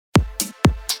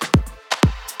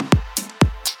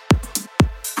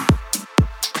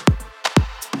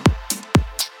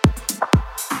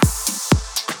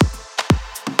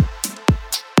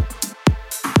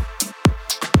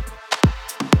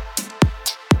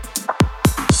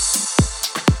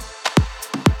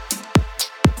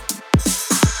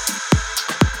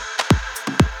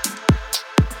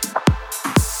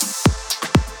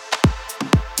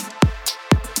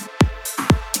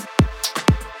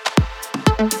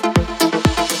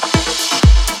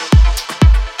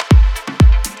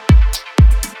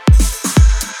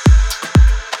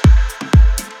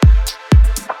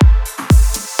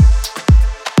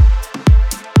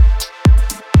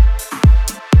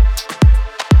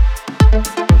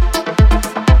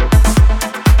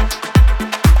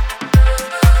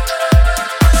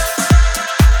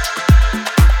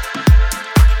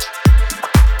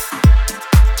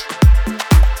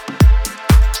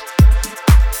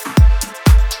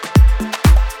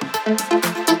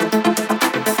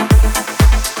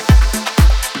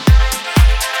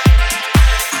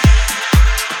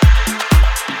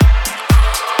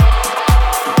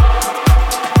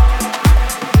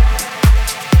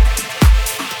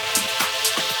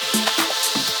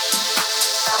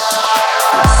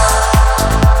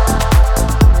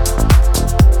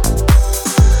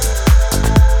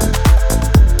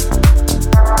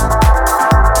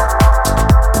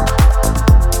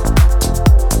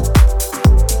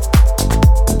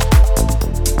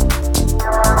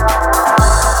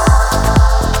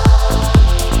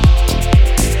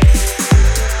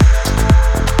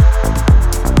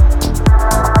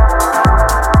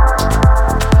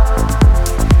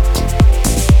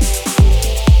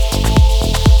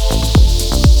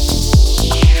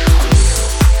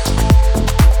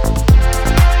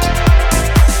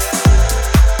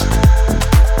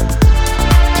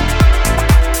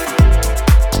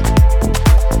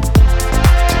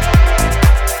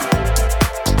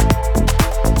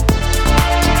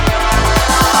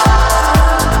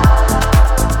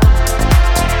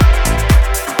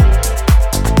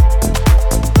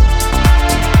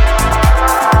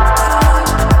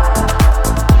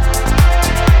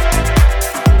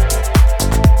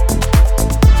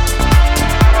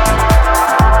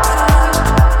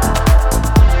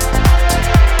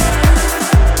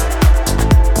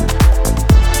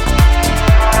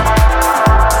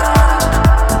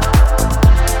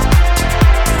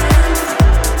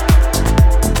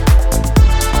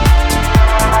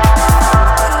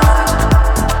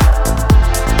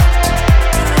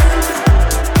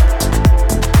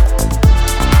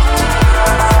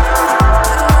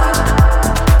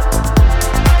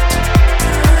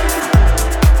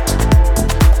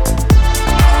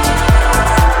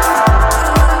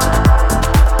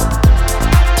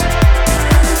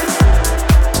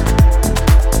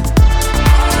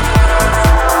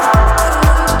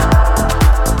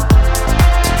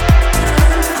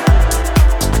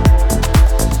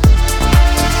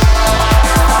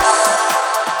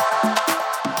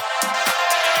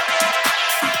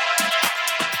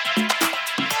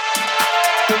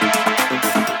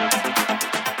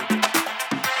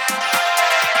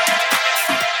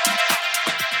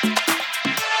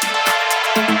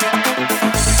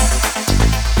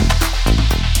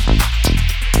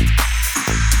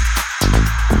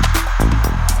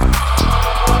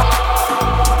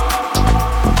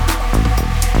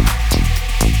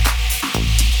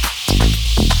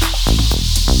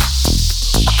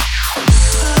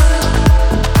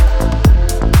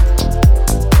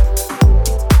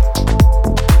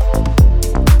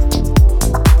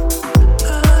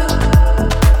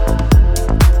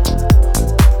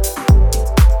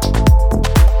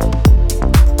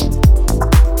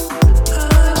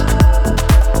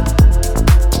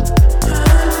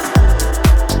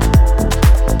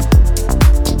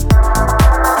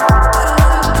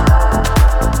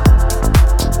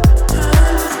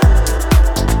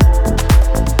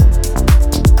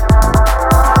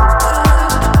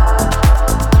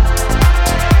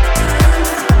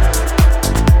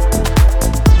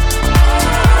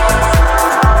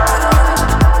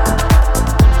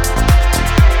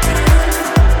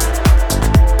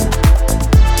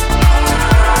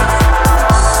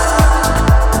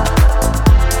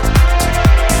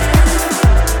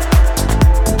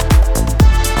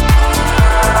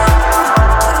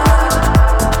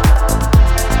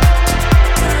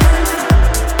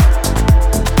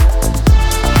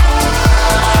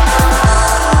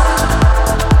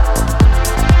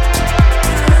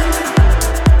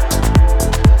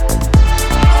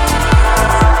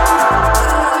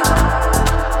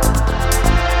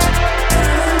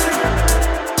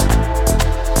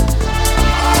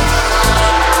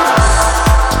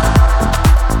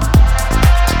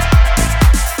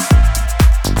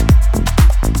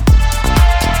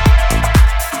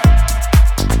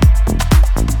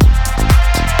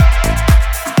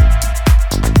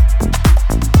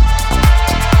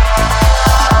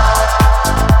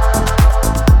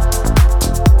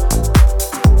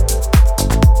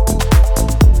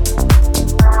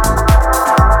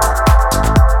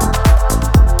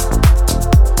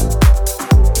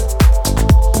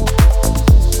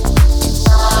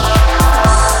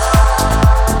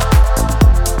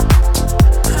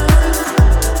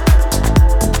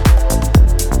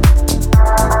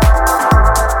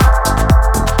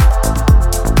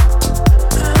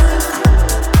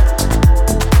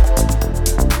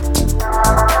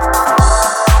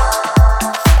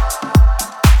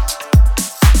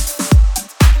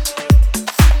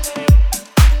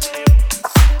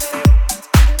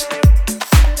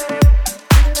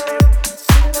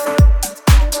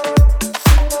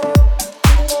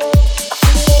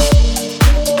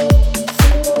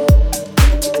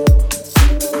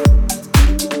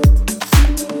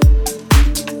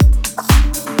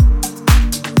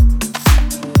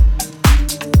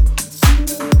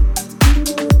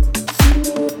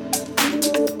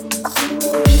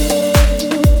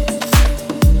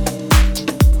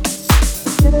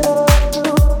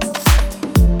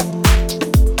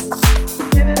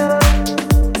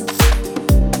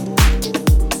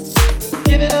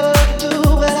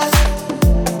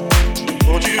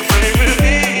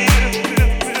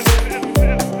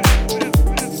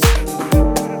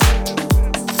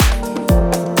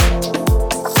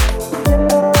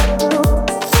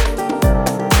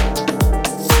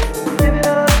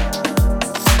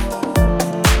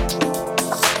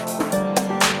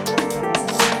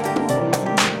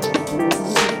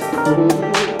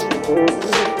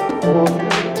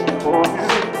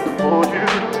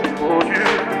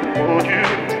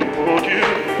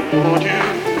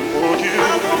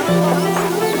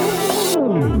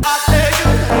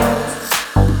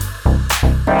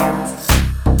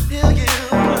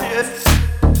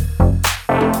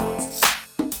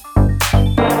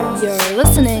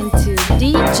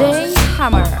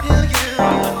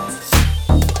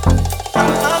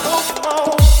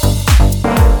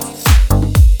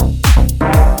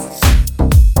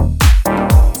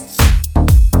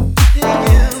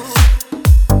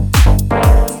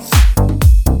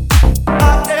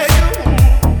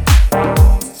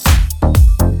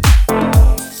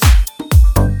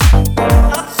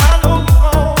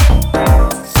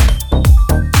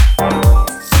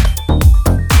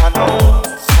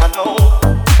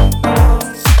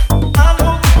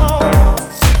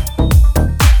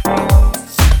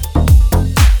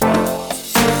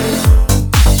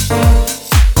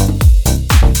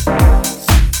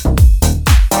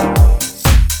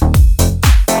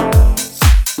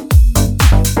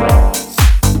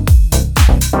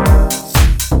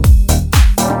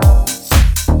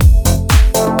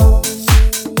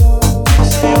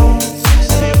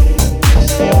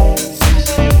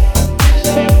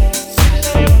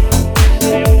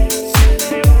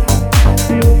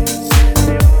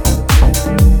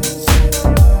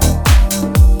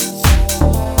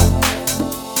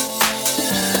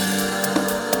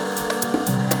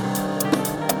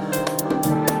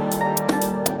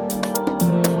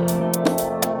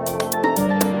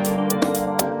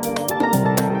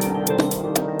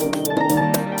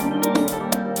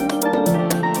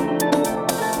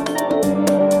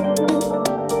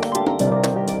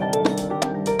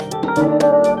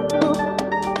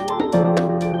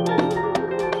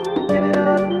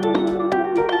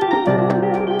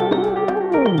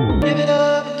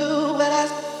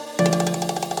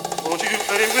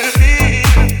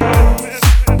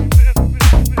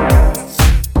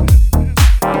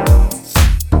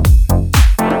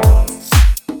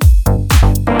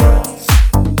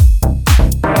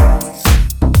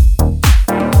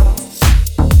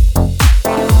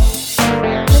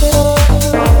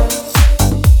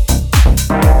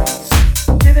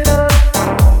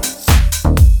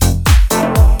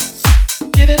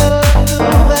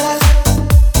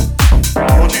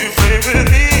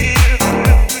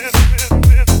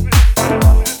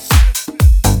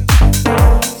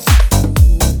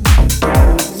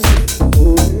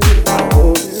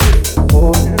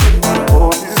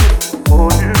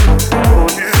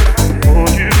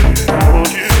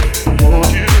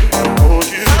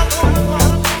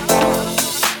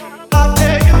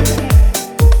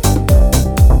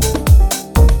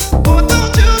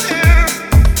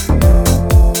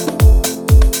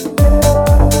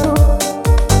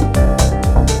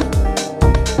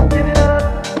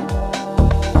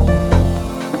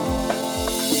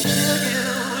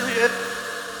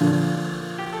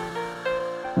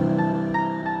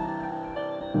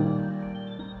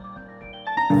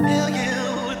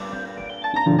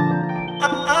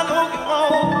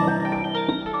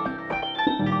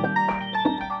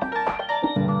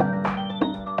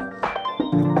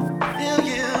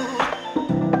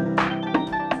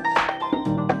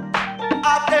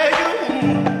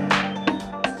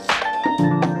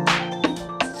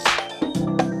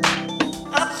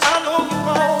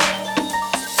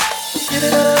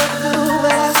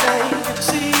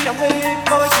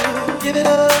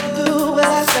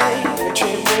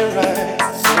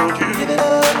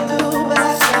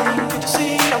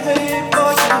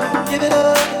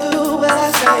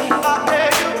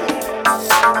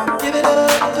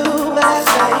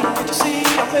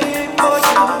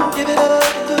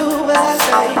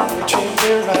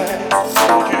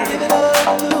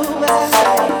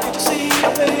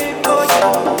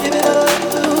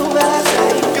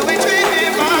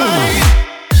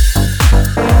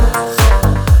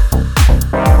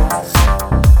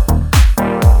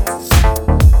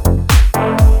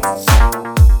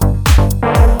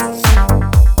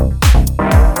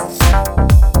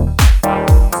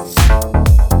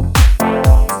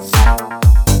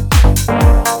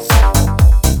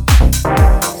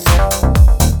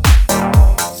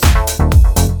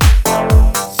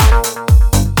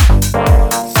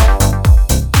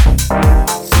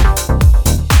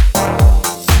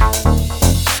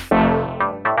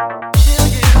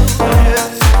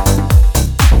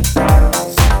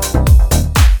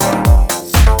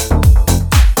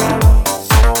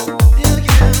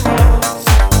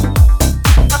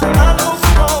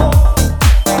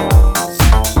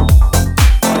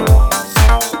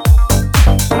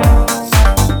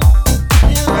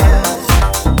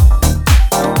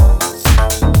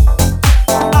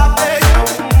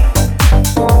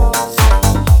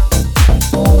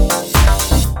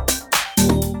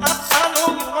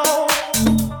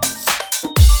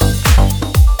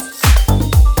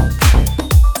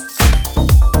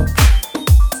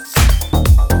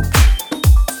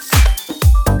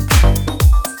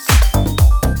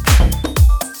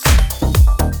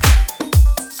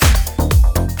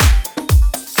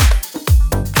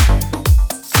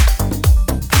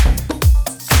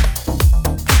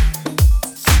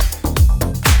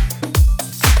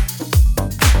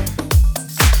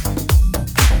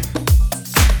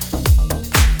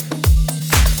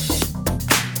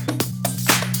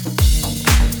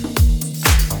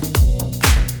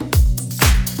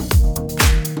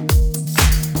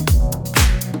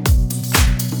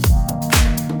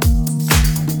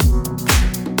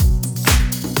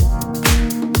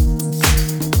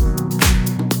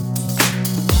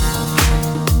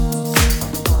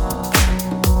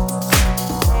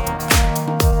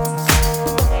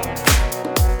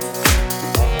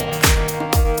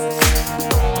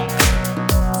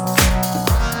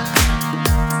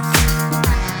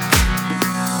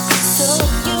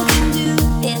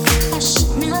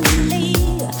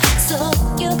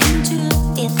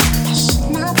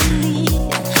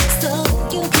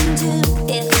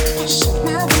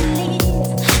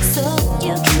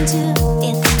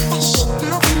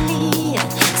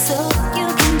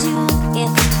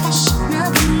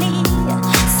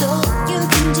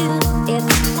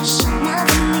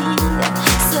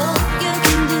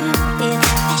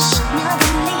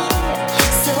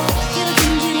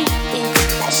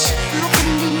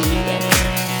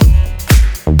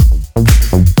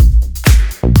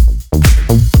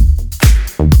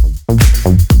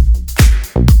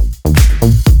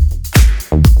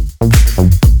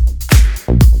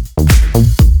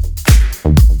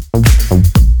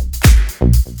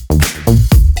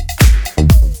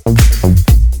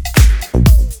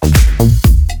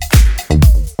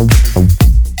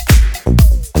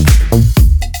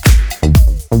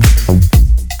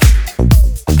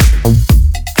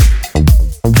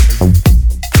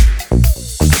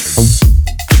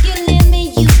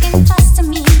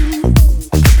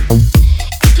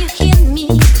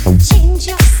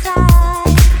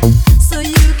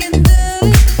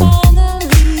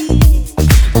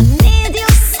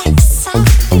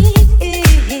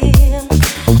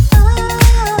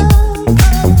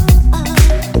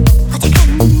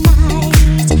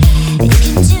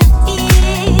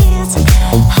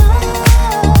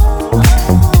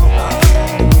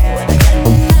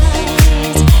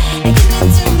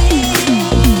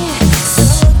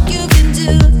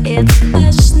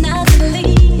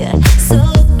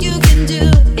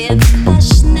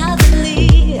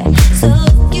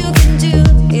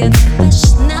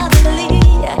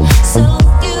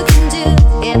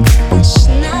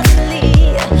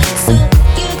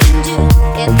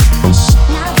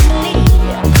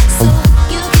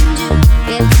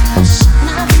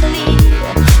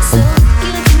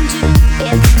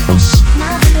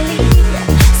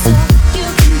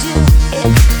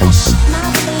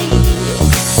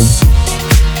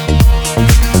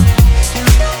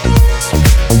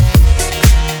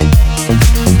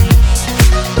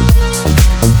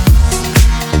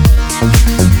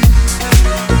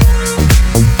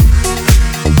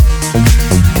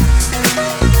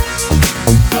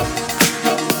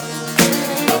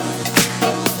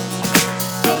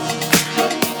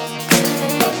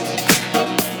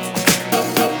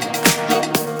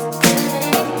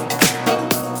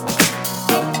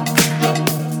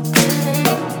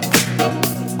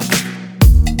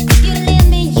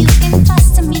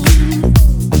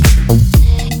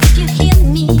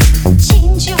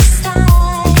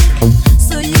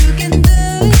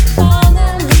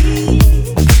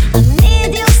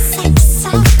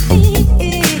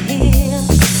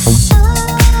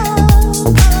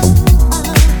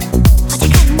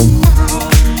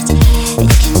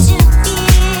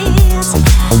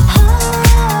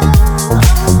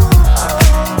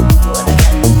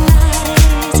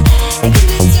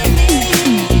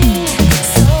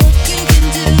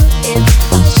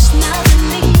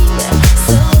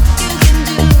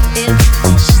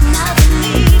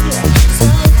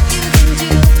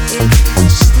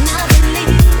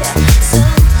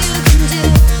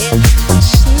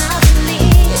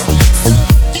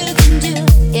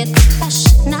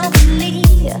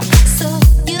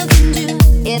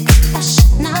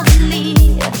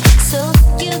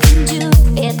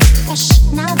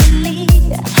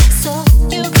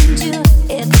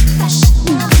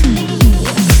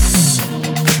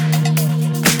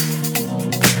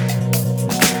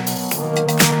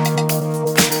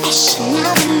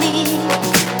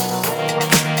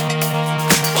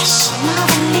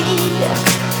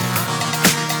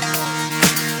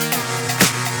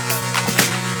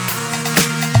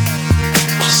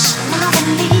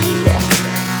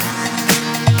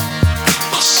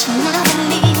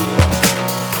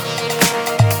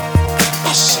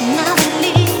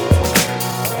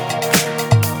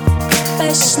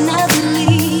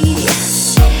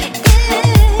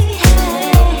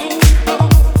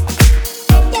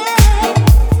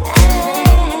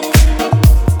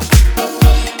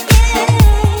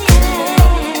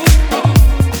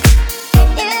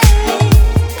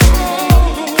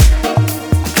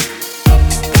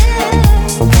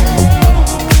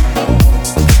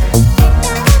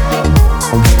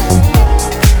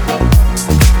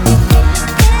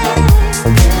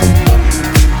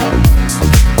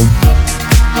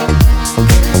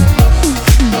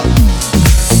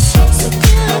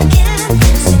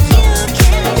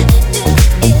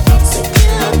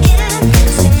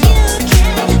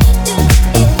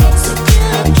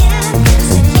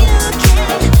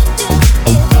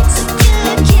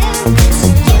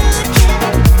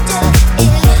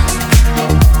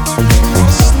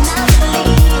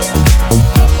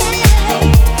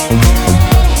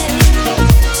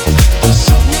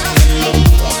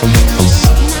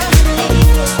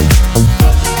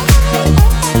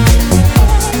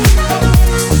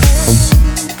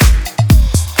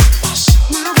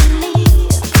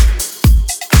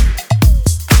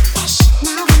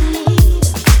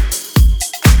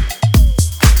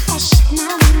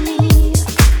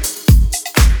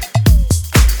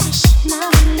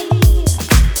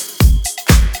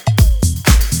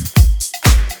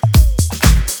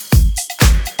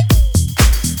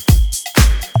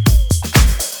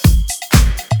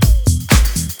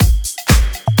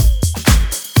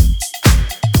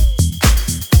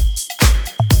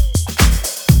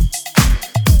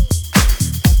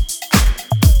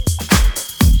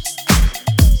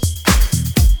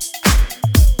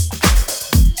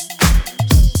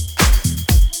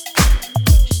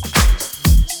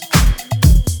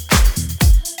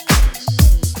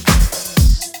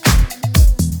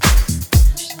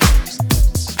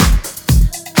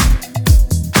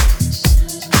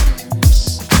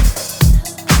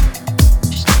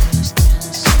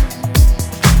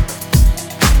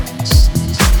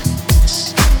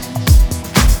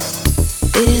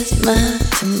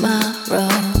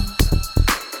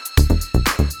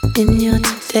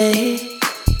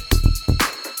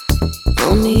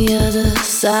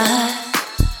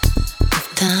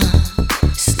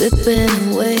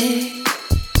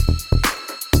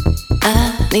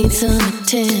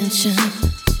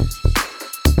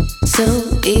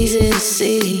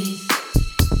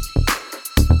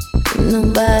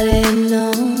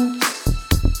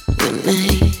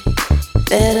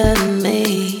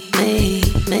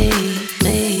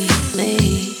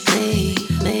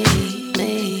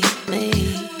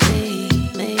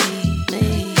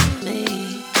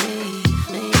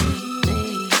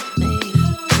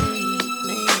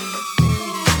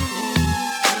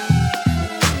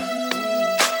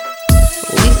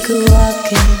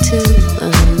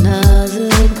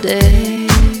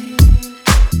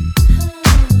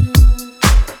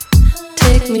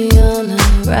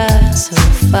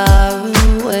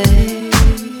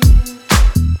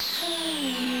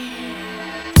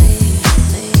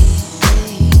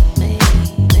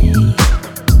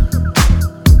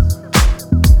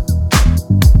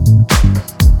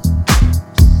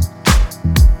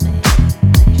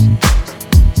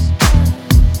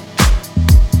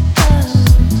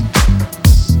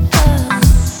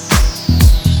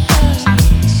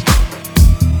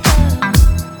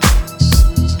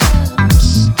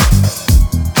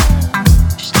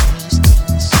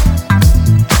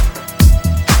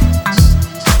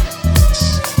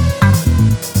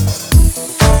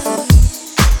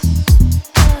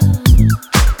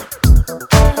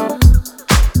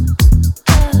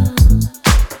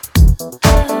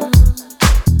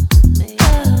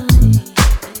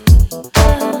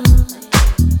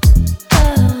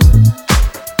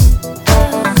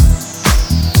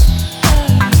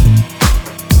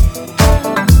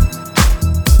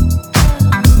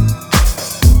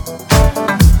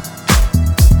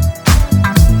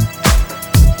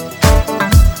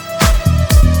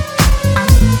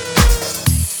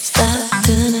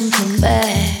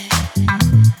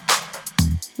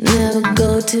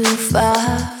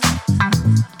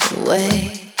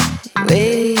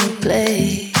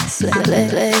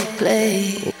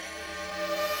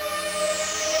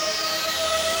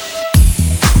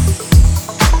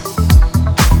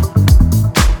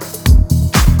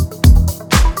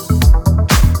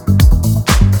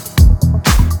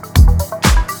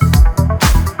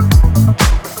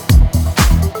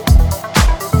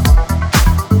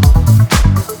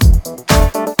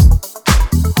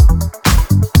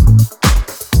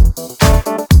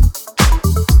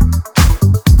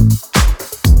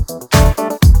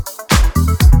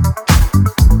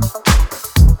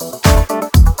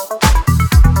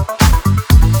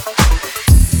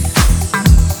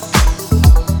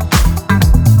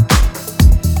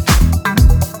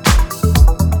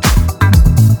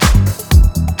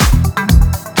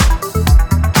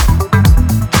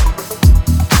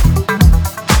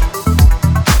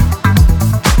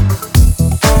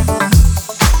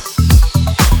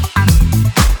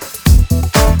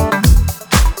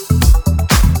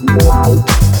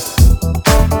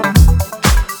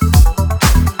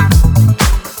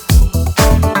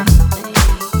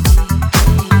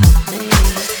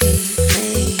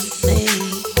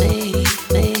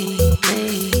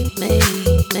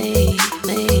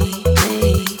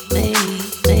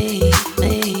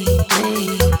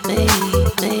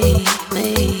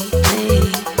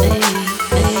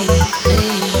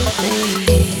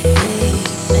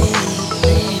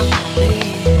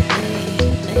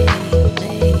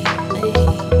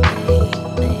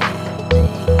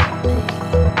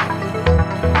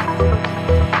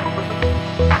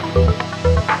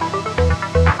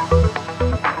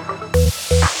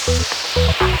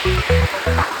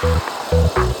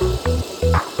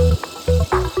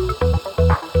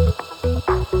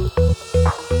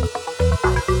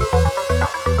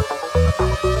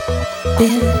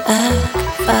Feel I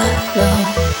follow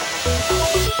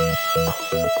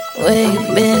where you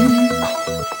been,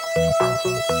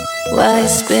 why you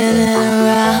spinning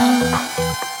around,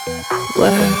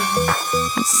 world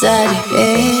inside your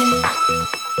head.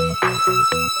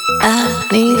 I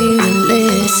need you to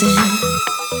listen.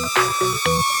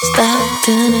 Stop,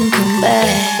 turn and come back.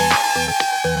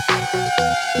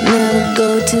 Never go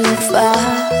too far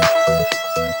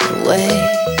away.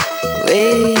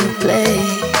 Radio plays.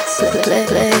 Play,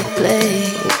 play, play,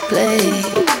 play,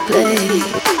 play,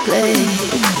 play, play,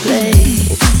 play,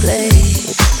 play,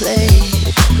 play,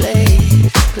 play,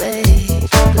 play,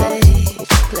 play,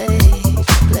 play,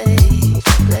 play,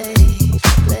 play,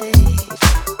 play.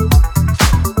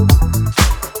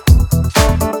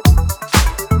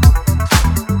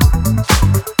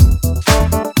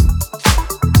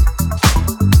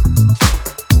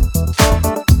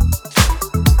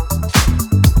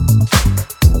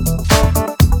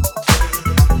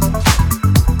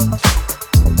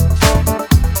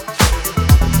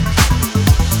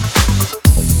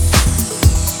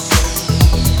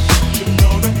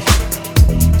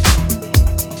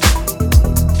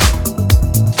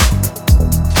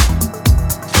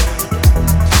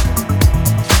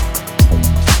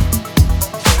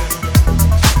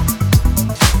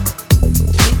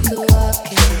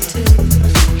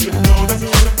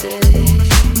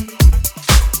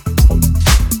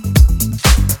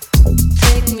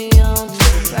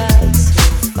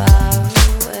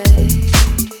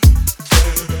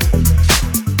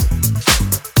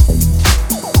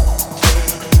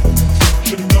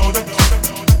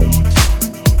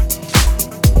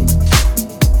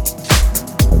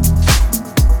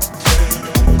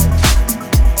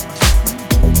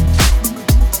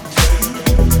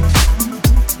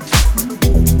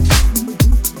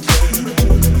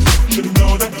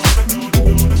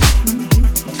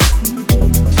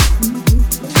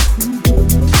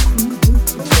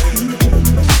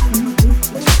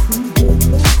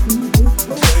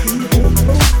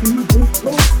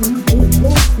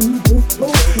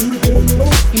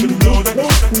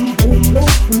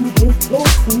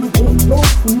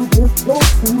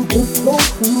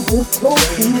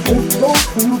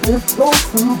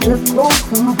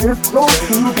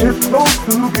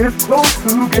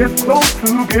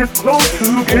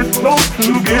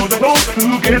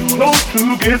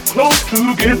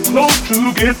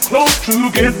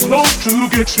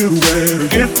 Get you where,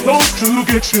 get close to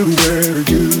get you where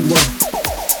you are.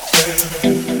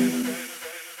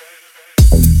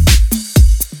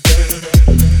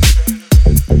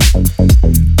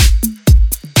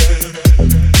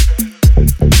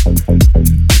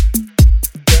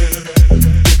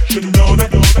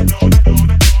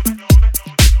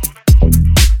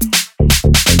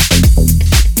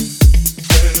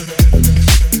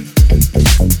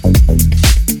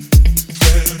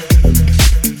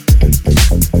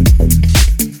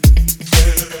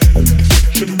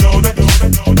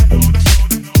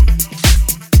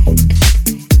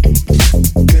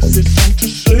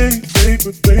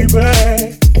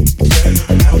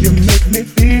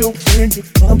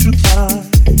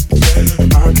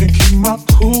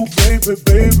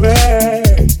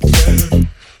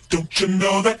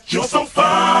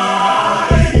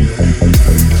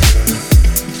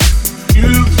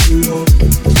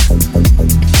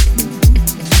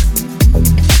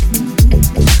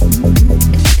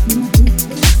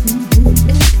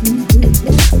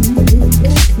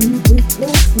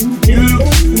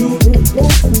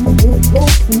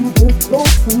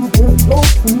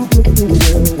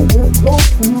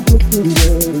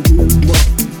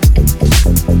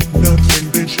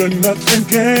 Nothing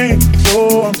gained,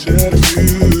 so I'm telling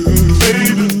you,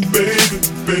 baby, baby,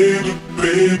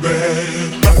 baby, baby.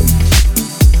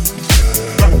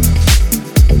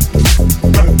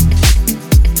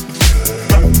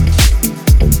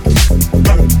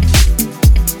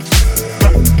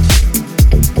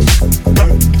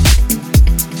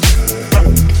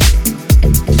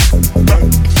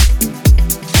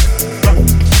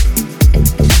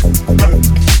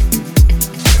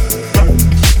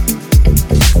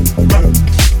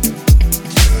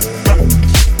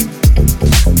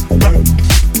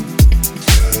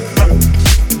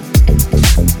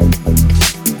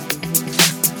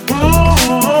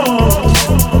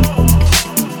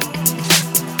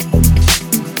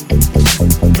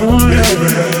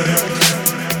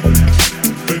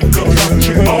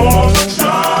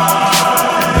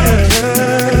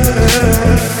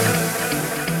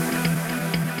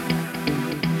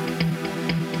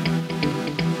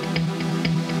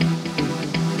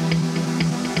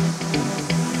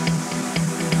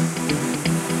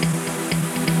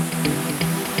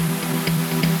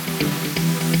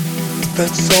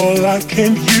 That's all I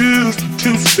can use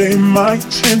to stay my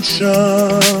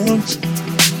tensions.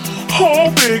 All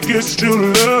big is to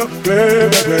love,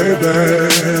 baby.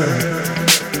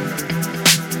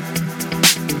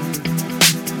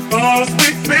 'Cause we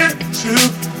fit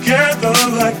together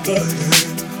like the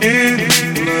hand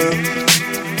in glove.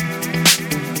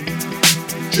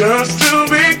 Just to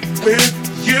be with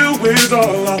you is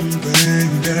all I'm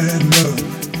thinking of.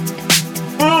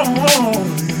 Oh,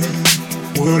 yeah.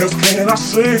 What else can I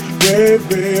say,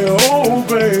 baby? Oh,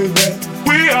 baby.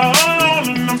 We are on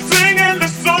and I'm singing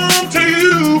this song to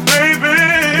you, baby.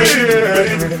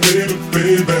 Baby, baby,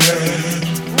 baby.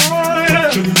 Oh,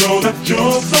 yeah. Don't you know that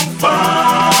you're so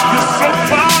fine? You're so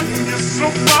fine, you're so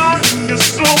fine, you're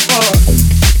so fine.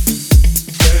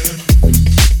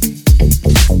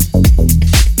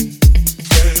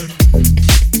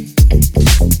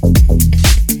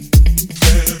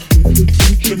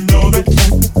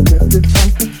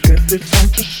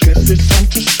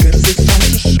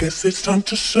 It's time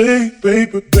to say,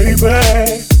 baby, baby,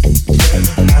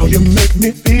 how you make me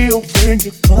feel when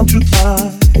you come to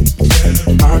mind.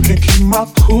 I can't keep my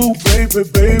cool, baby,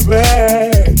 baby.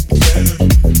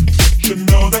 You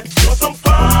know that you're so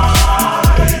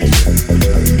fine.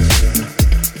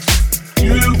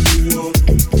 You.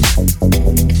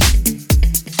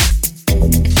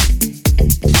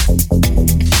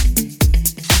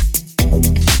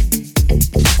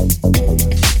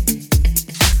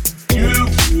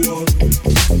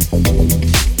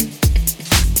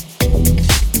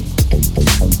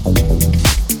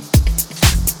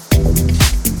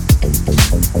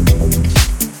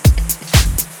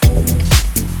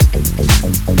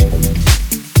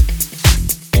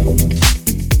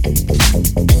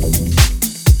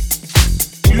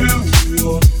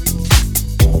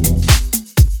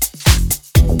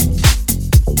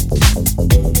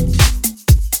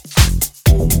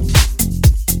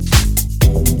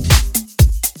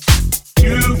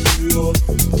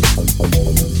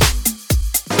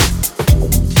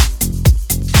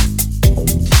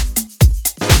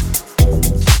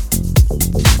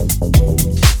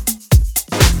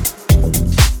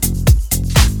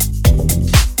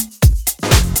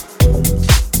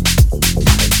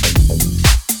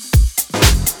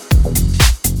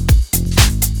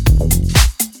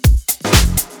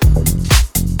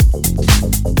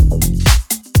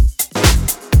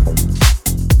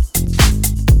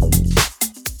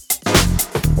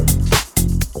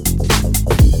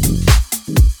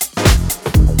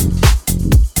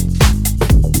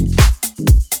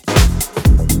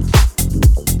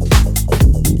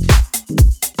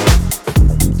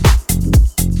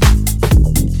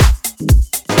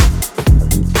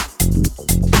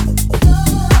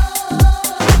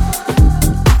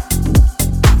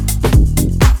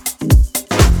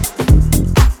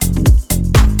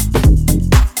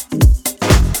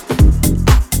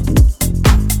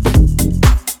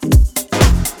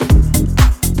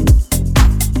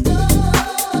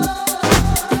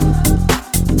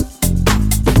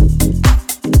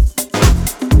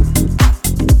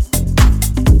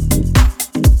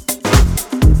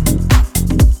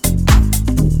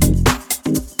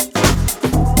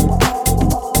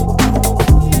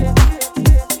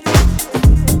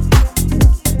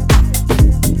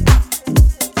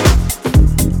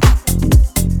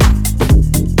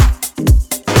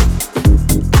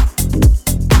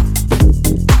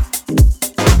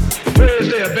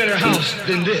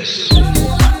 Than this.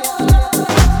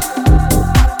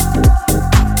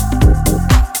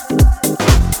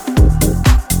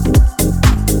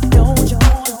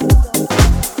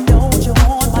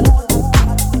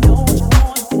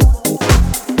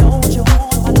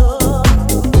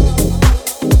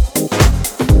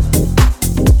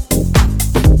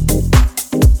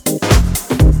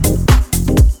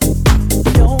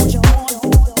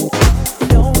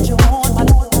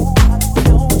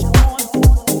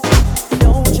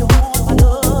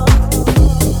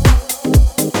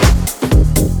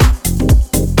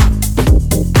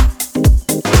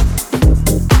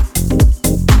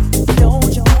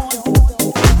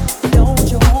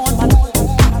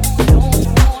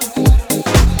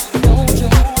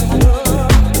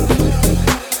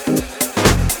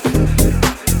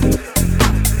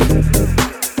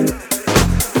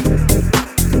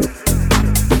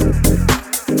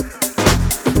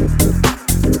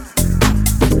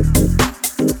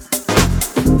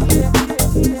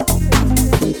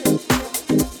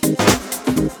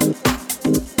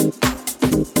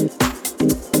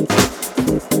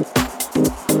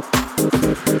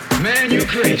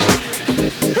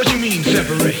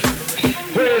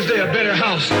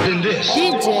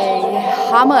 DJ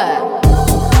Hammer.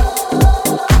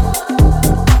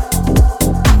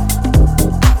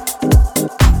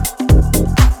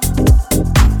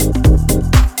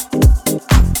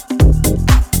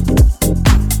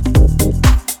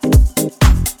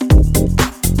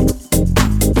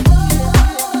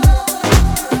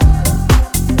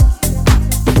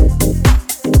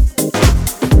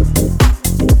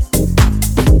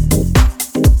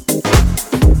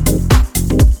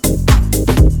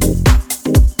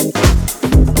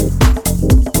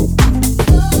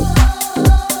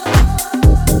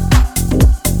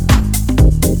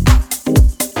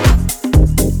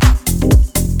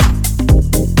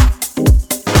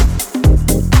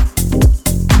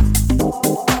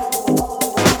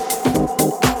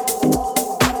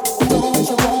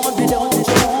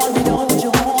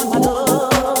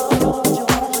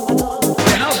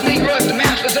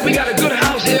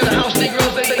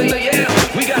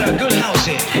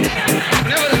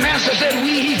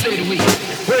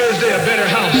 better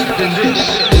house than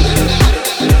this?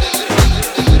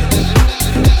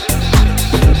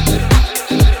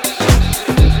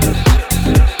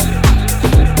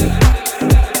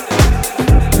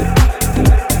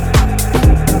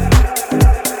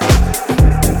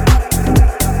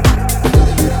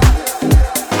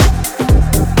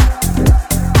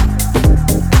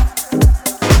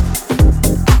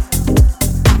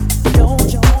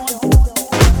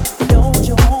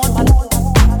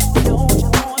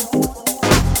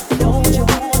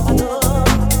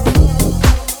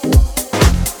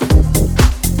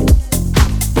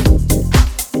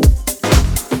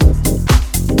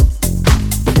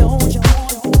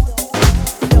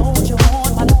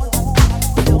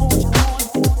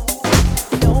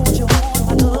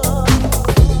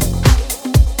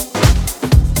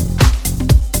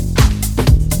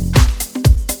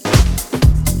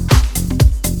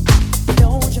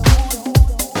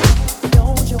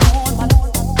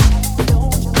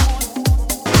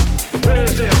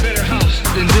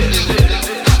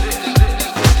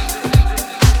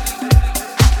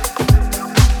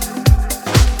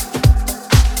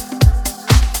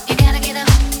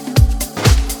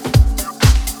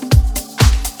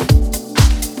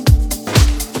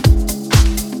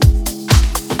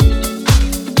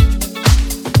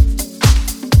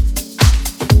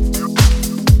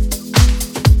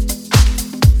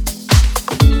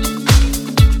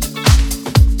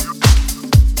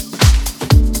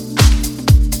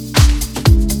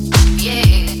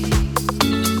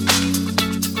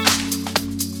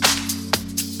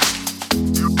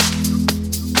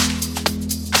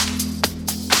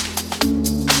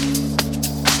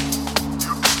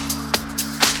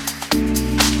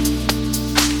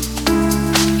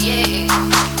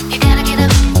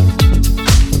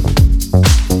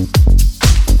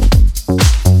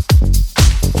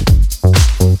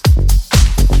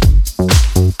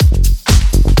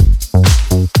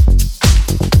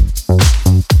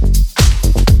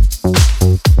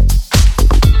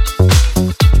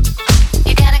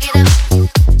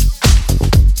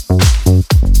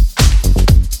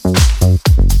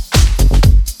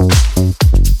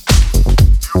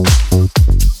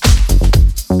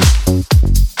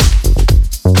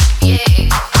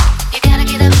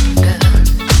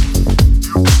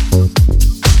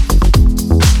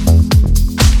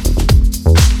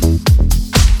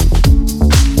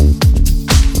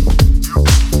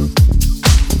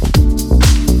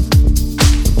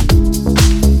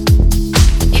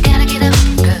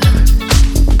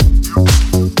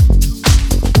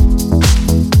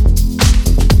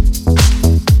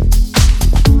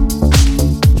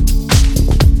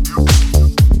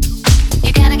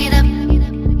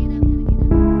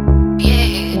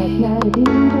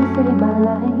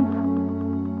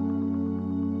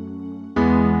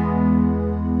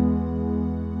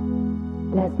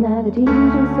 night a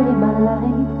DJ saved my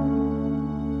life.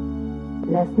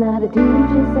 Last night a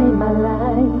DJ saved my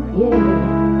life, yeah.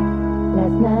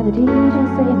 Last night a DJ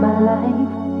saved my life.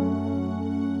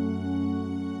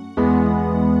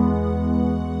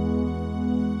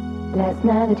 Last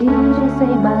night a DJ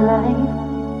saved my life.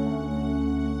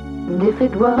 And if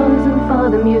it wasn't for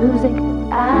the music,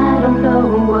 I don't know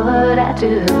what I'd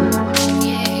do.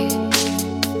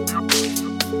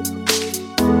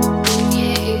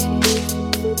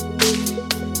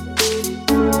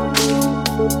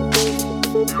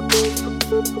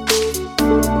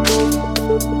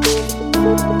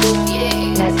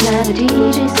 Last night a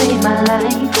DJ saved my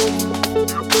life.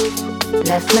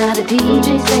 Last night a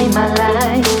DJ saved my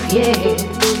life, yeah.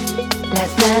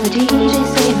 Last night a DJ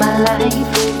saved my life.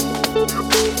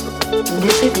 And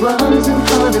if it wasn't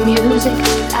for the music,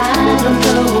 I don't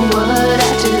know what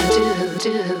I'd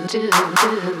do.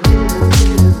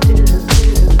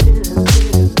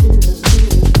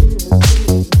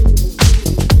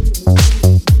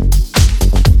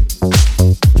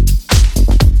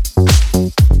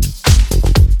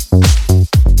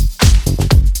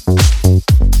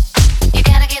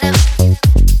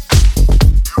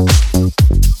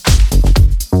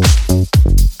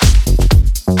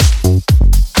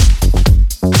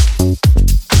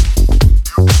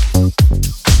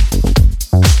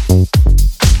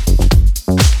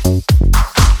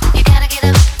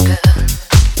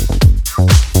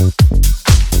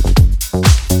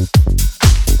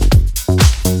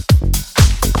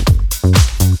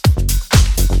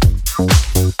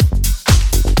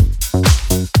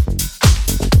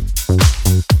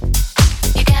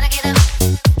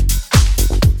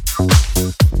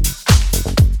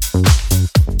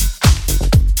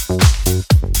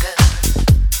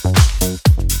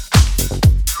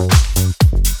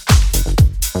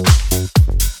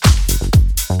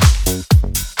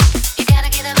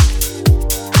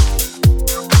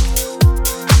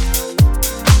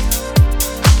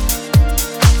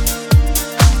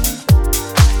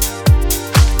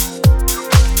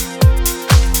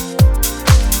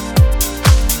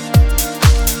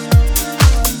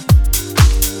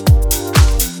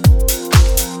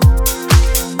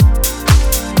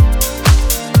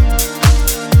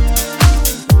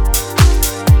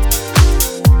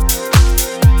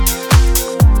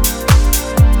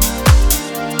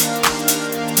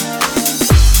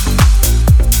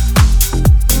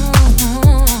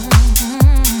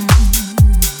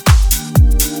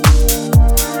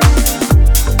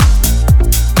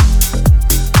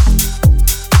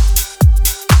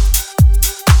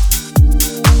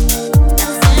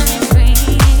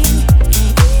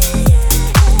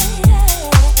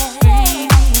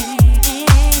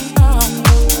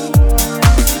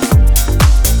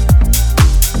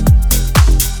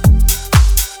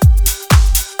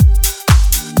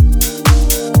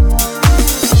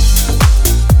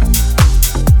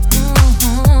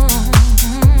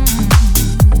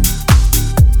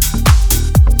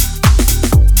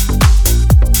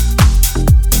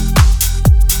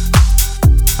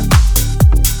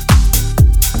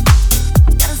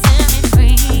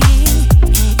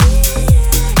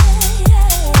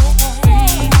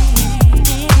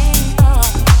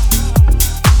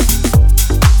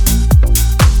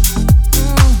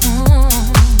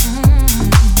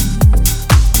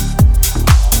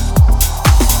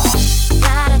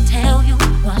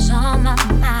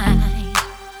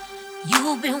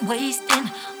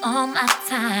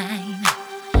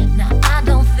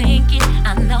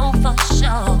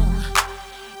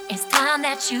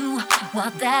 that you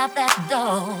walked out that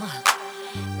door.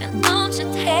 And don't you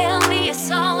tell me it's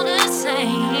all the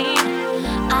same.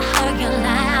 I heard your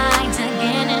lines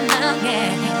again and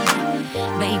again.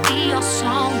 Baby, your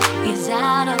song is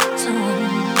out of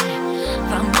tune.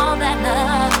 From all that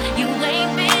love you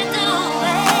ain't been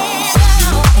doing.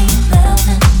 You ain't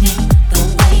loving me the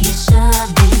way you should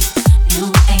be. You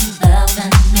ain't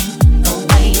loving me the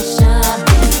way you should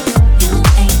be. You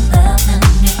ain't loving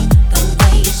me the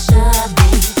way you should be.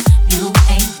 You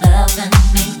ain't loving me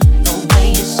the way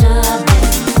you should be.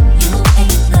 You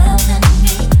ain't loving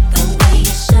me the way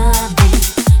you should be.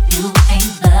 You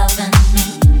ain't loving me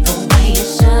the way you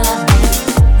should be.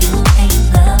 You ain't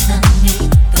loving me the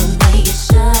way you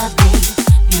should be.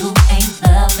 You ain't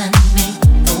loving me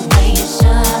the way you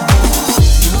should be. You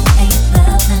ain't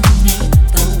loving me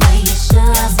the way you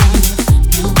should be. You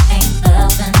ain't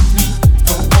loving me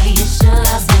the way you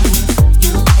should be.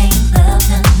 You ain't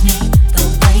loving me the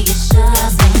way you should be. You ain't loving me the way you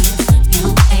should be. You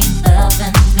ain't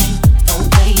loving me the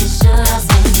way you should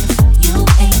be. You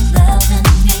ain't loving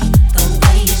me the way you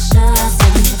should be.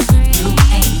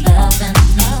 You ain't loving me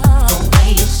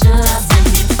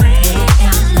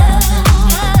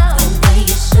the way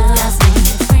you should be.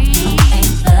 You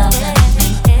ain't loving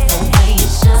me the way you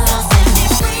should be.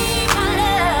 Free my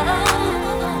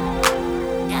love,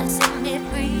 gotta set me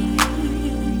free,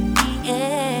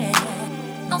 yeah.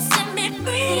 Don't set me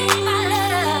free, my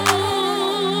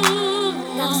love,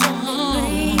 gotta set me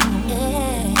free,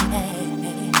 yeah.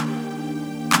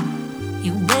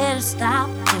 You better stop,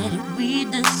 better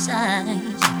read the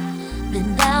signs.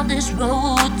 Been down this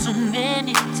road too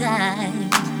many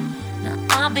times. Now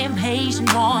I've been patient,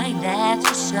 boy, that's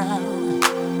for sure.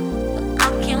 But I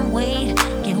can't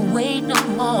wait no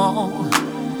more.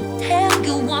 Tell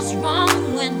you what's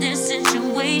wrong with this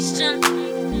situation.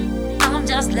 I'm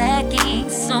just lacking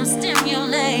some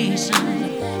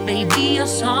stimulation. Baby, your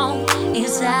song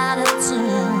is out of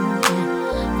tune.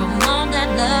 From all that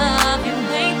love you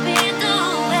ain't been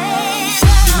doing.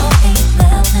 You ain't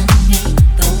loving me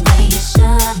the way you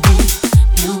should be.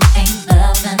 You ain't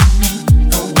loving me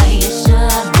the way you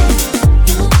should be.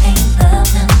 You ain't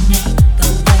loving me the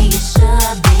way you should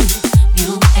be.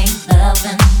 You ain't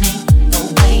loving me the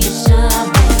way you should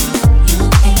be. You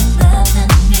ain't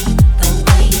loving me the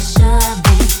way you should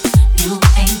be. You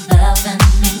ain't loving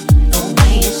me the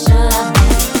way you should be.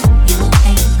 You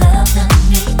ain't loving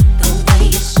me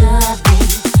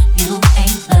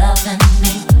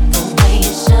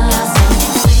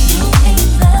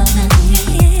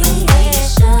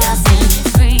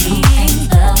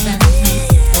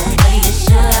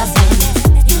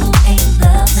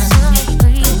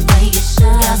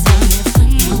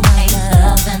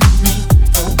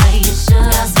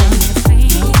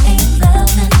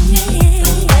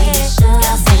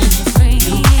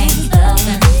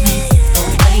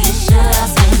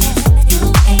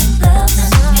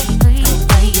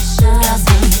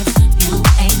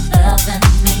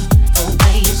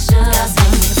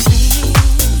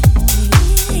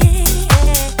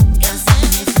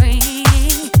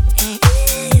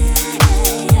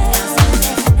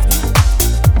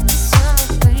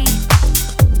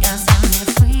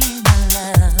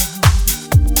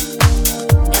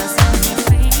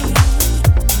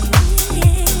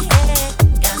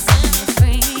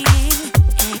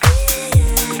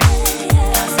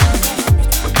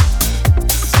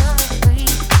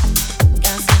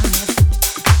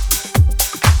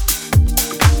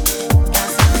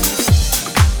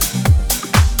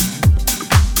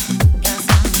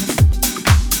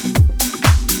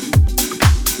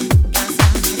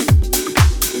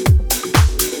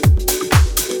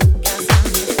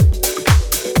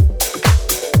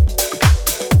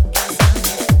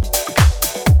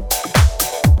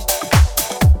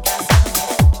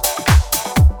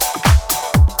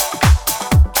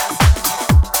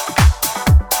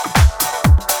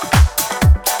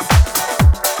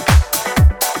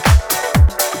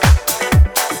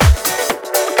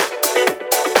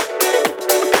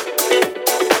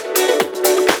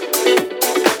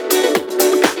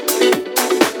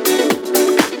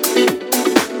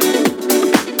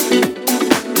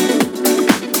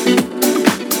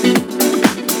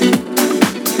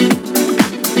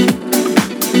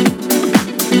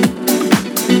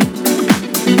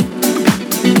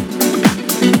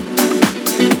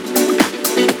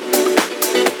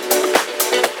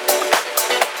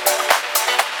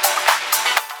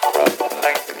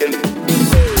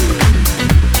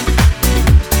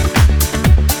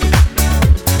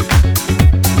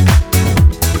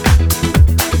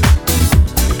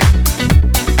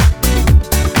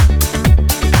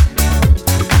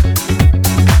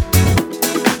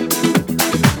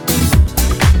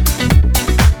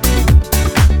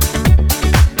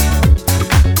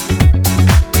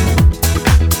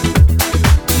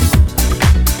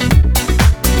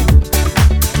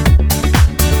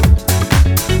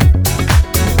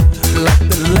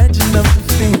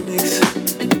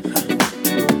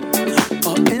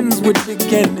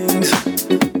beginnings.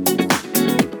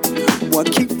 What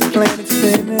keeps the planet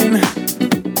spinning?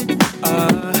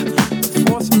 The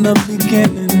force from the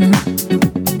beginning.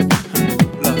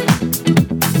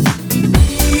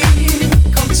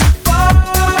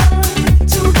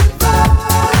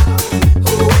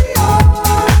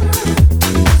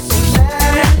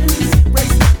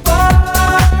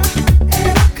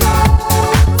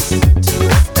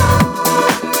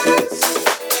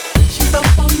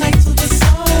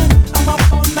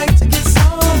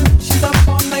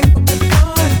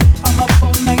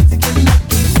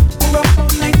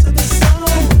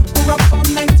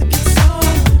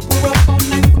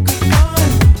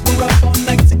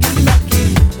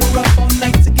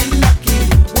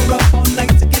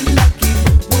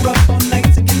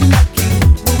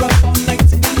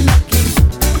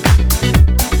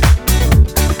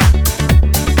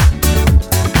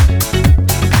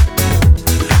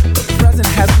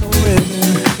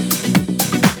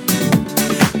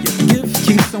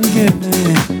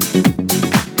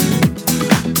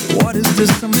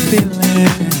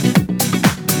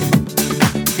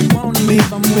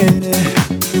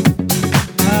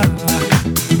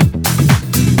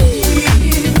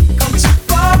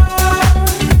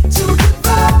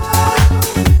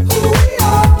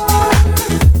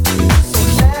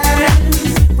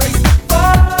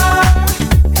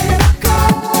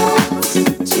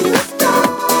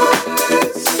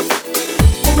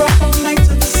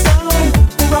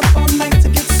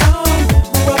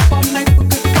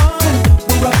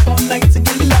 Night to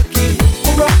get lucky.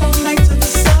 We're up all night to the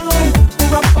sun.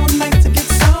 We're up all night to get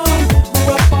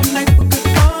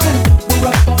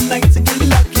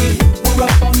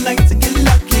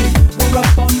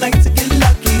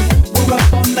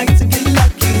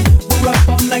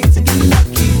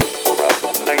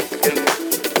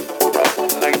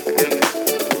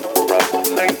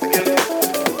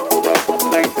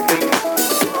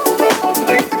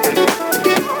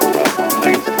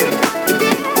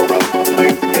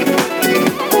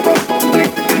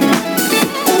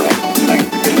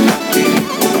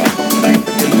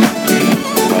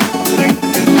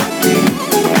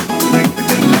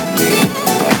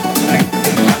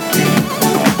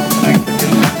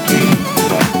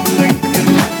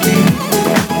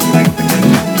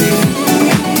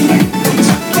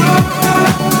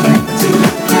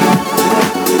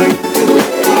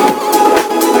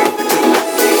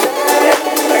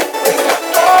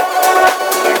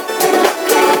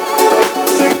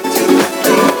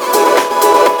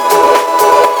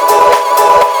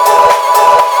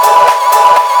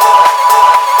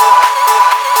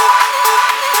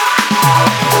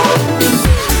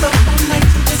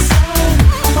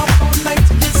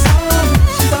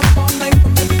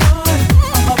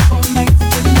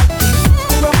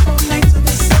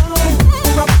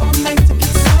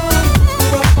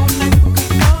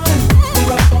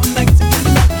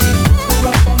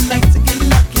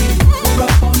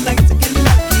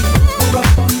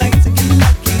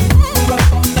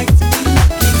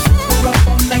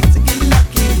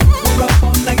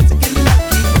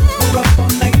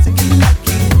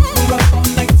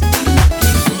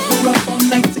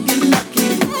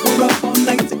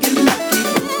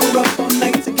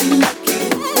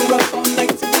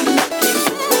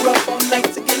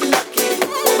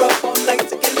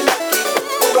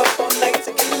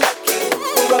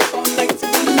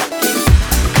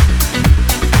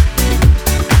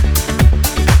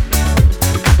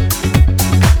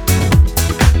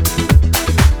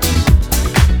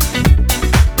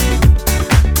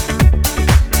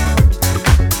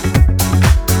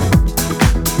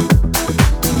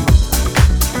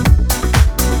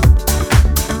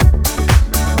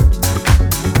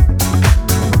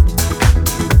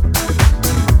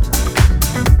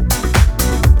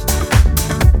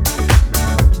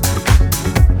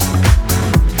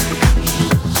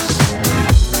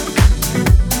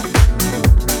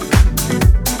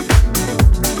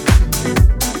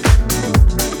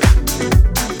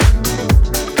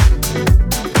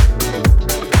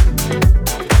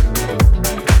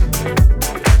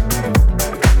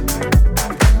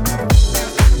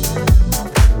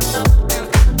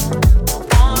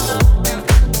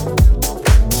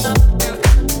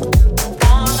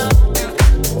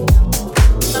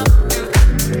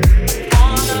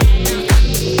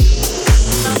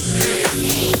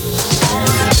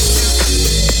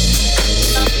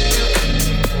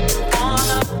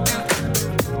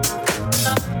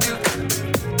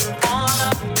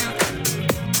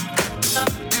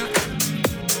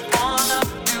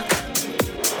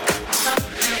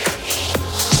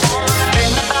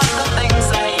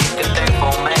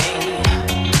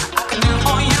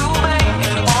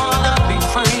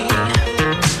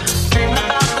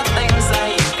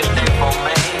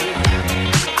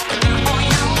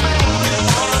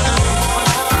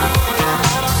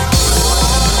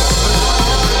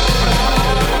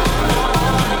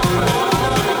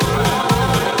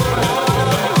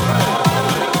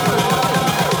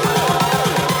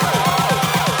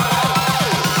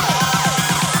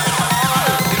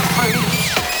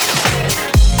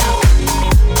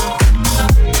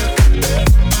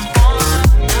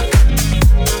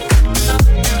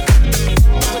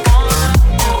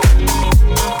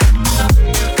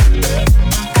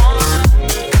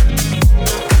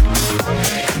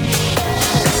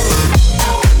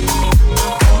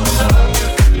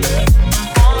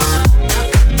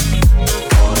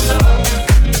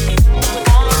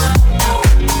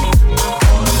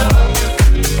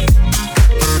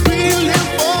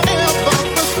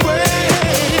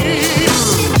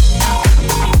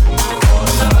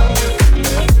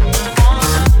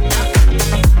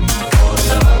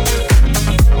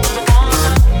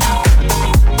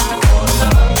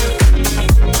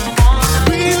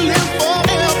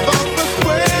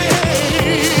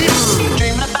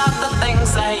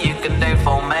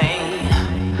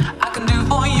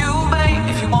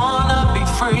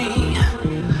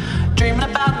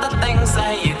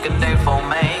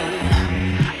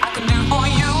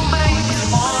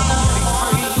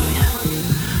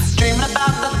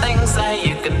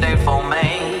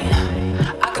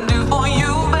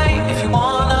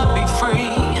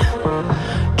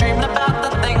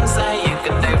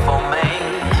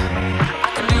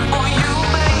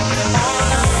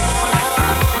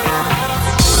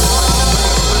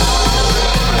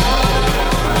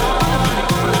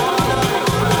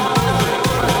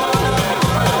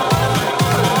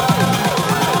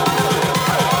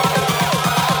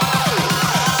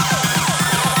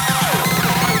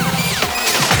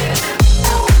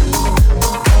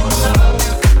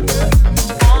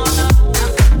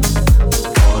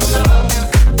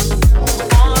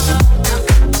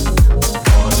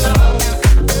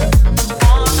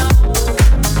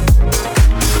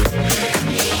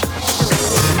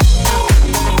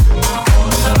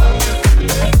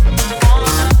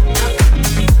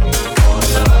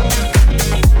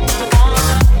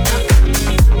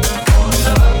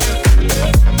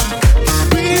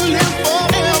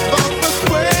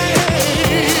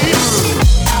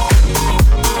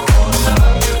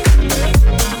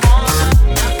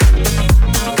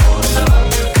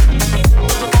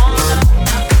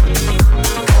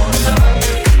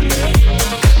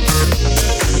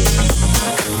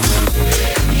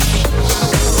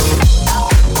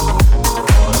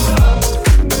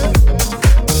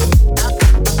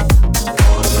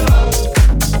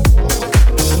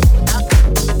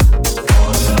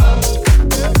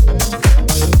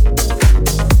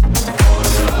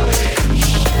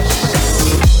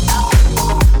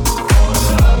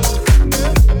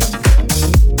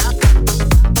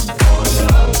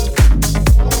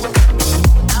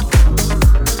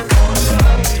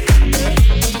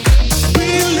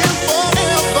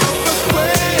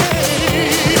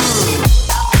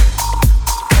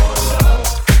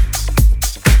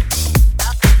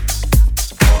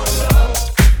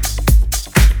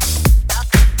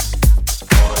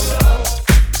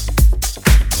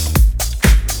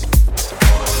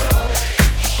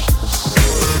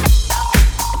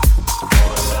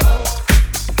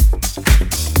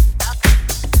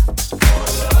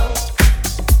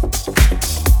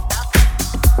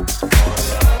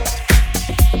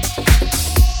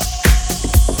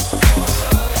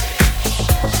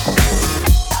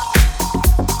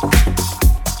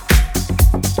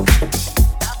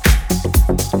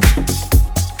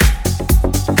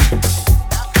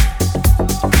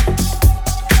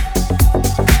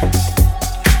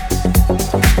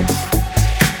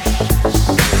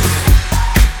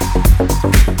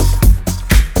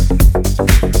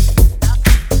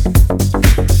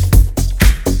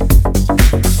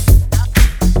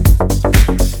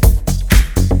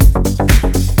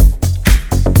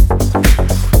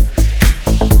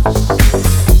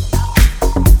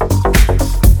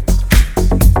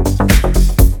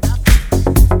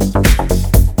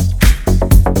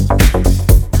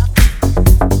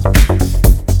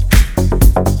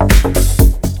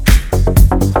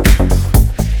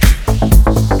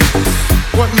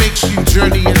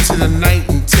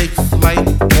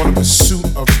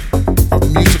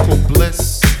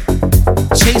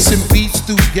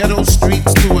ghetto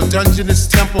streets to a dungeonous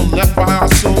temple left by our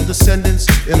soul descendants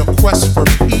in a quest for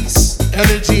peace,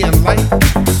 energy, and light.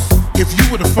 If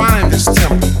you were to find this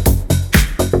temple,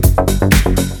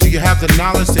 do you have the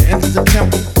knowledge to enter the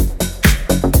temple?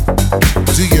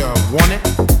 Do you want it?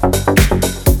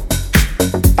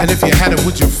 And if you had it,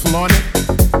 would you flaunt it?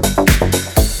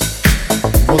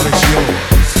 Well, it's yours.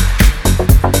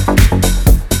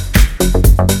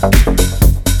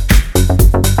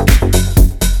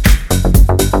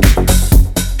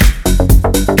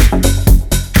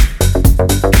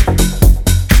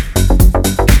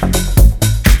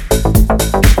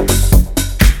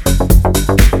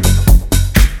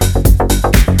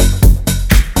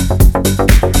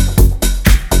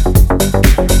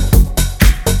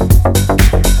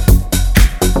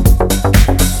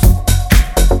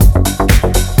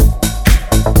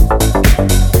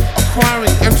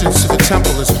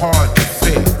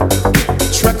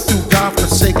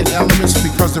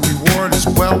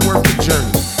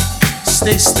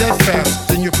 Stay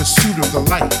steadfast in your pursuit of the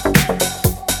light.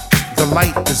 The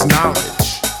light is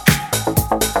knowledge.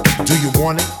 Do you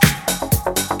want it?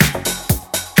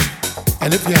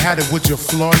 And if you had it, would you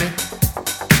flaunt it?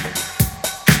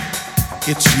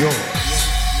 It's yours.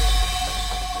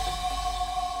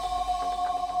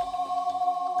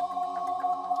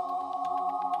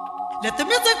 Let the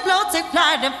music flow, take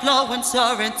flight and flow and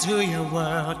soar into your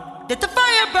world. Let the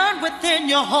fire burn within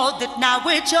you, hold it, now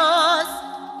it's yours.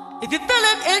 If you feel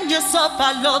it in your soul,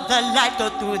 follow the light, go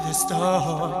through the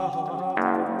storm.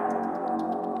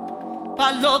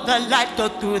 Follow the light, go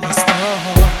through the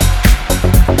storm.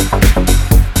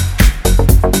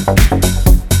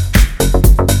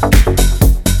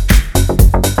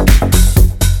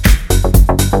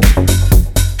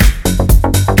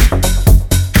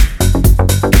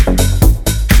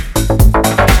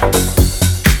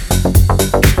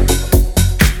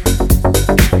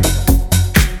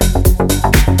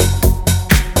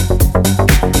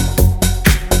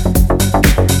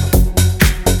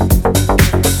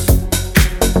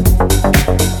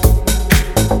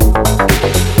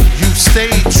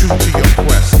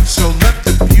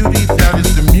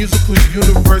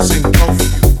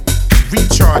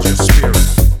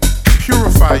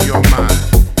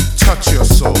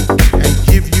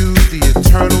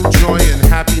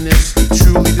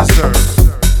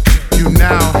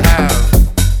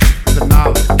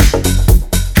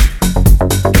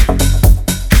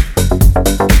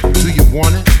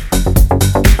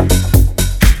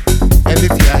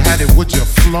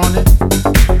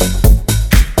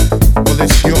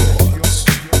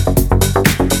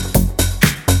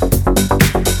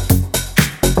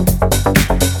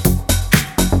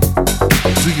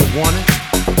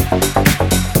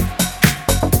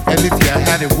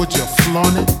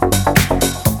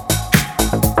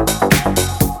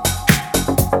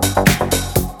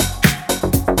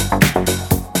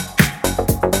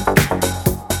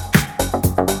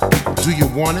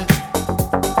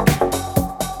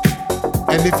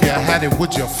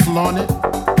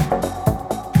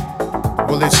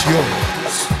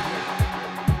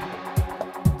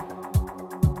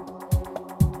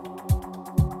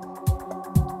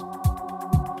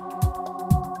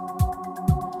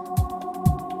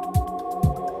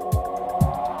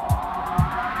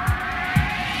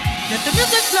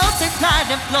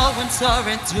 Soar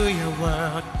into your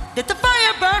world. Let the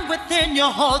fire burn within you,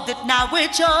 hold it, now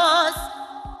it's yours.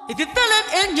 If you feel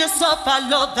it in your soul,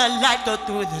 follow the light, go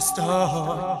through the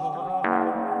storm.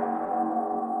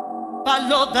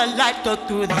 Follow the light, go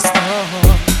through the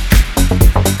storm.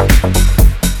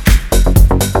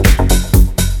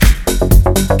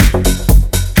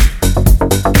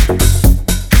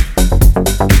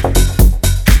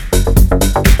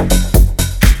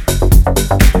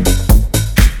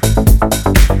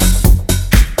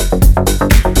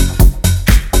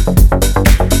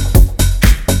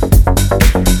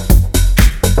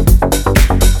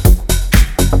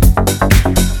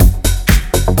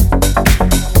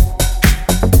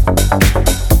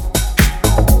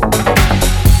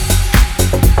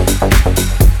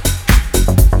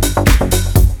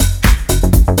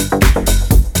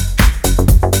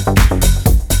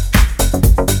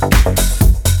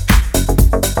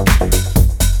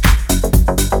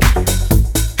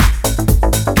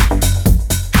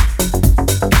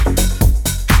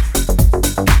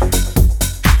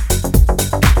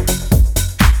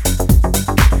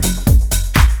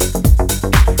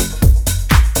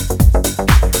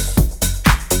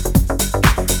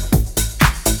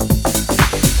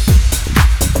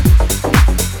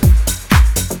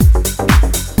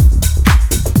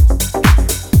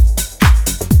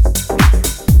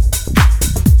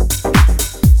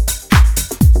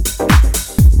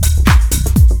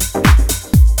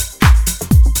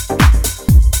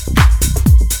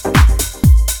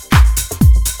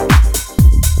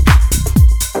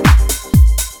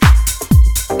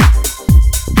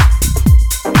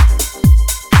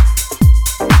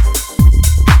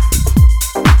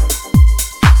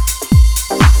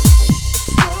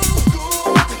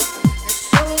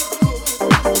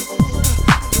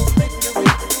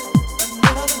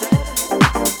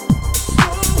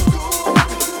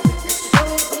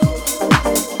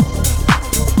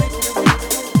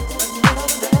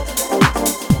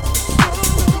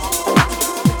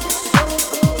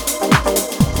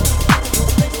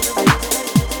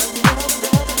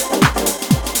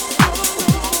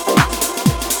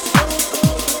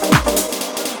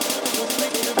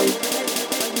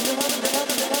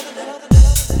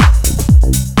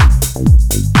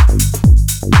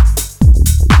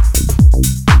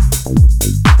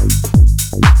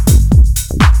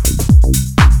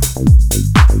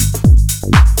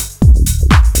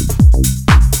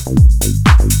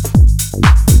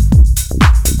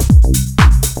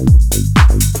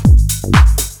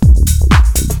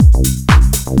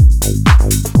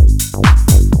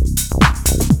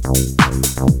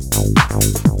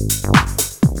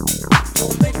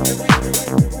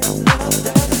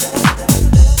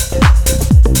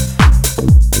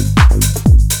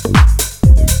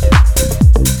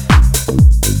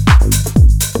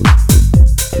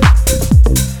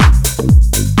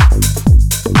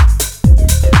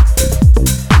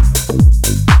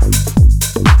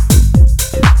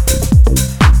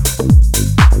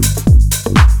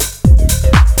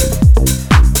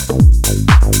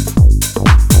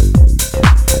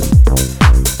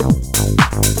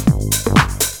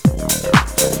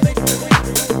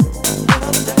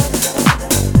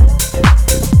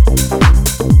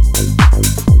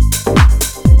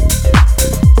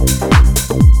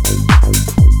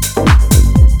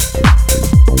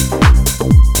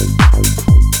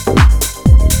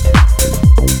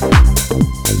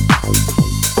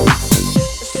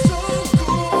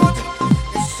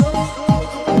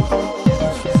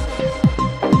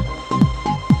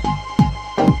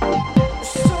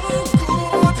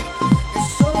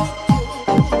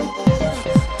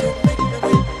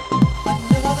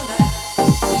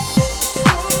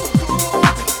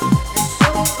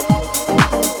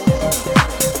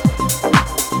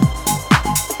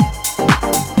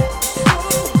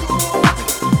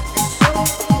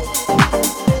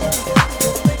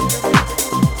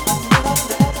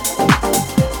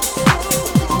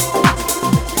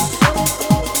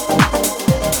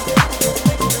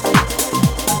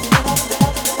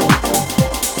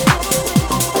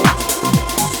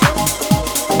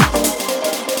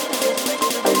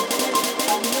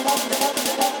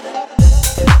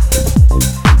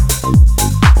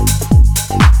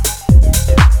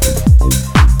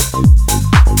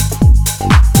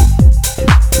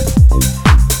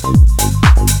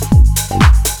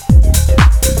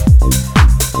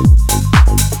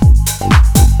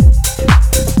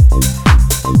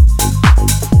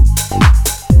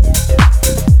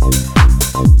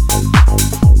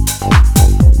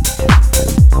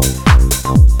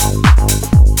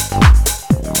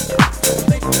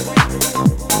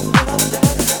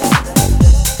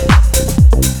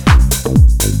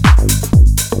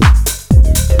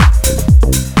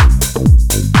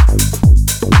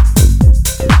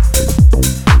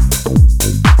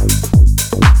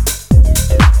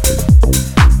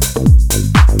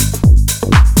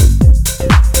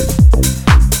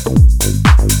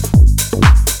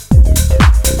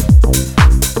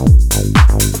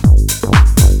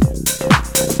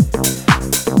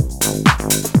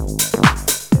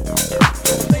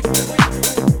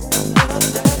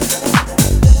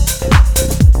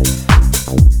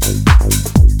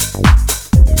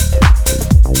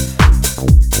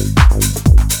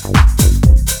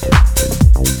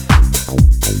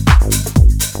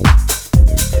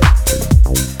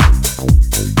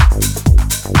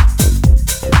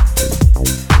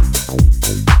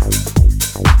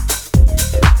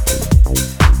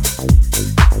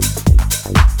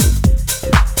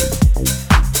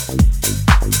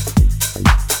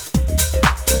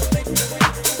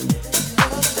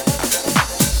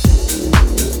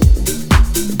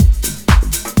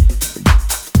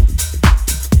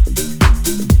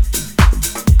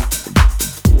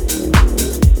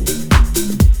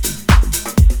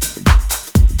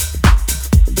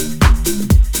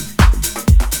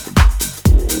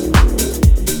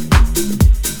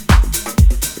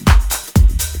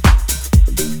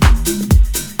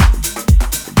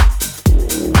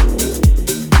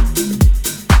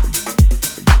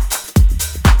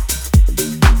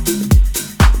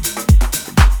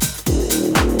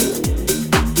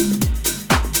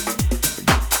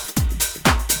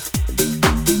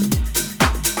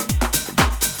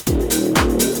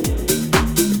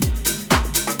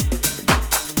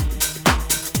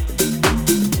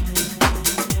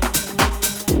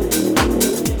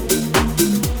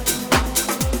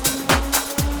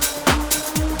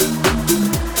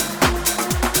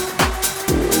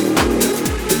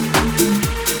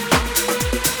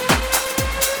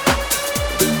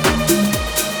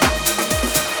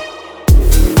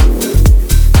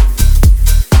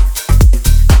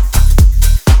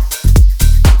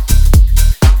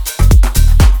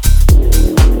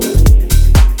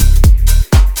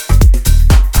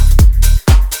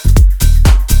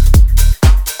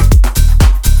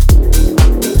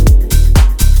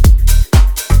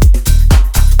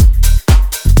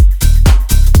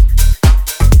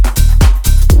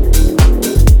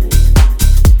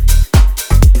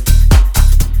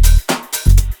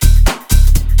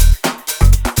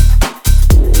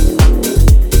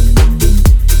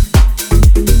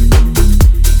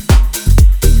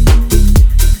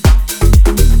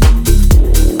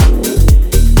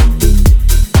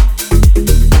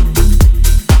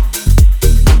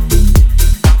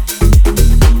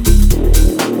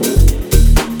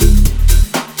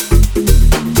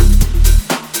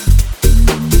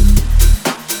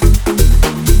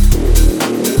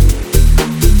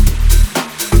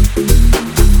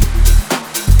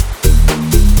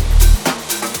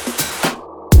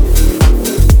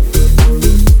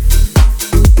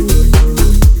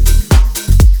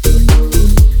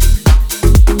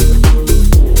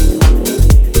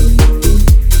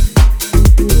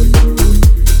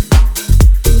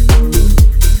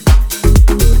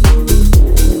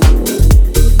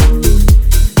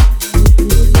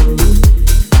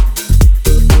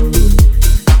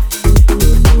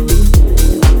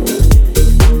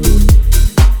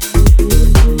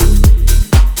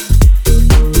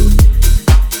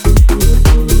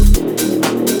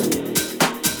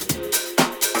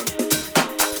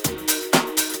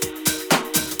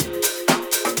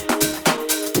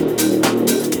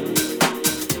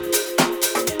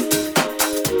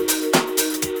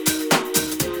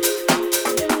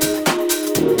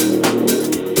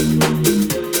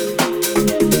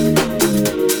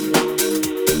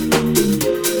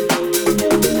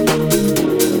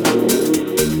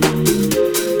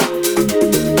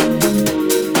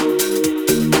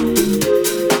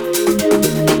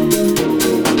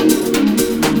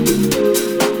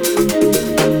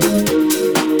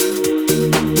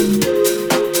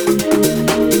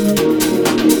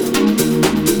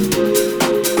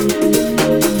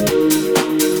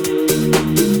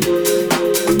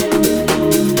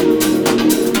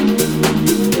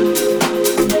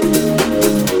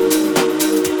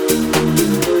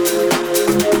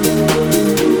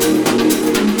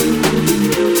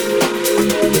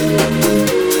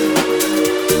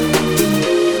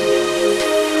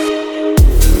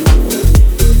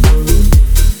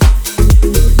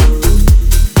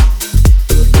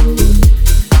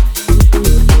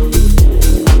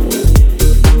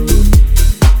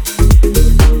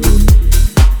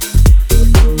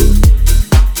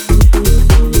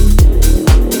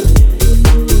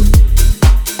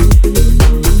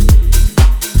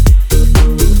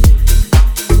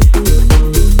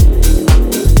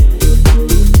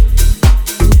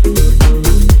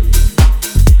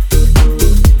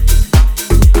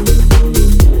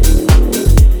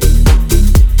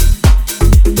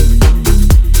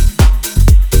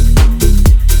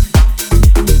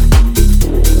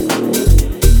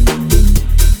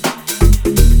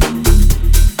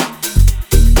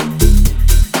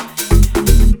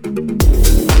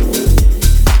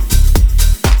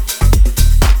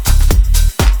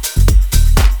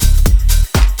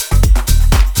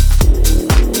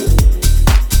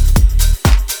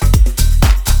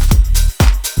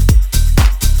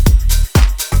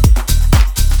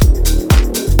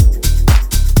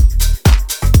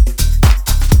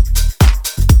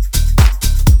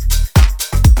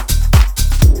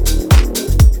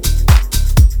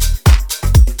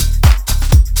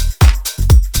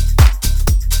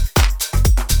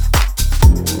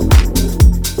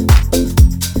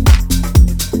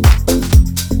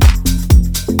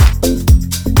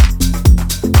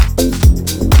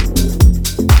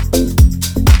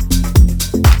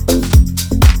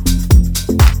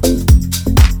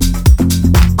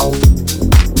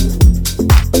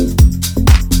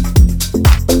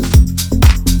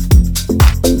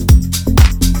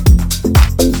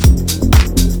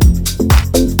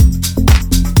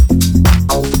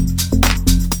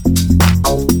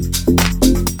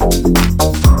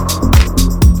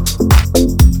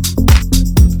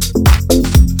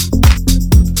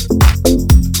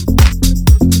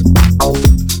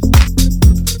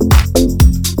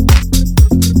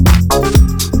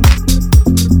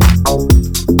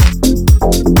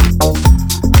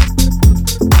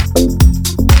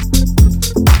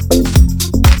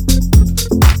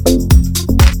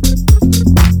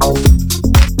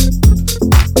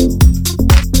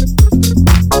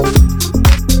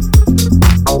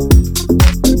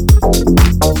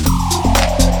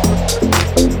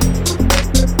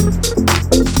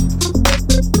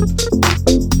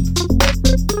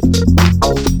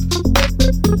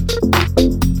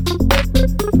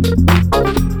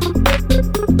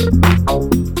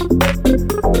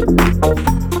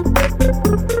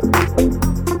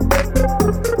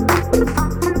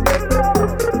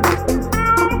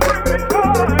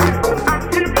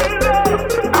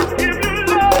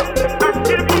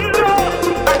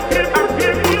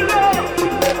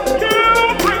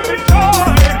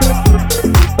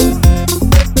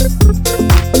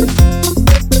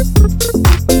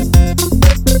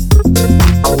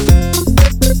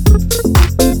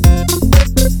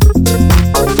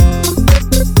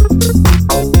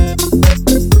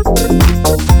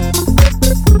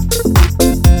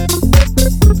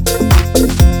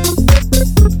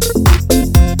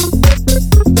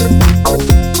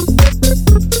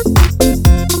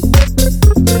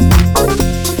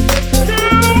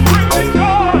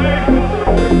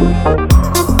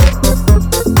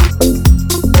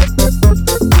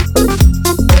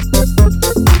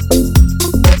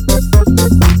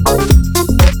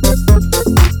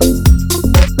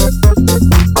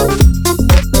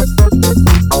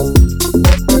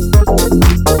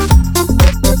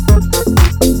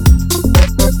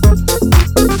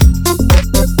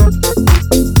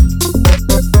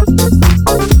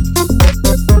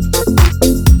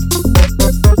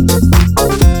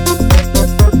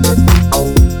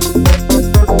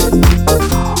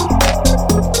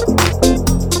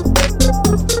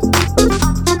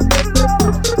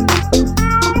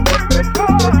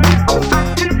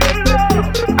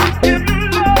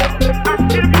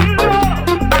 give you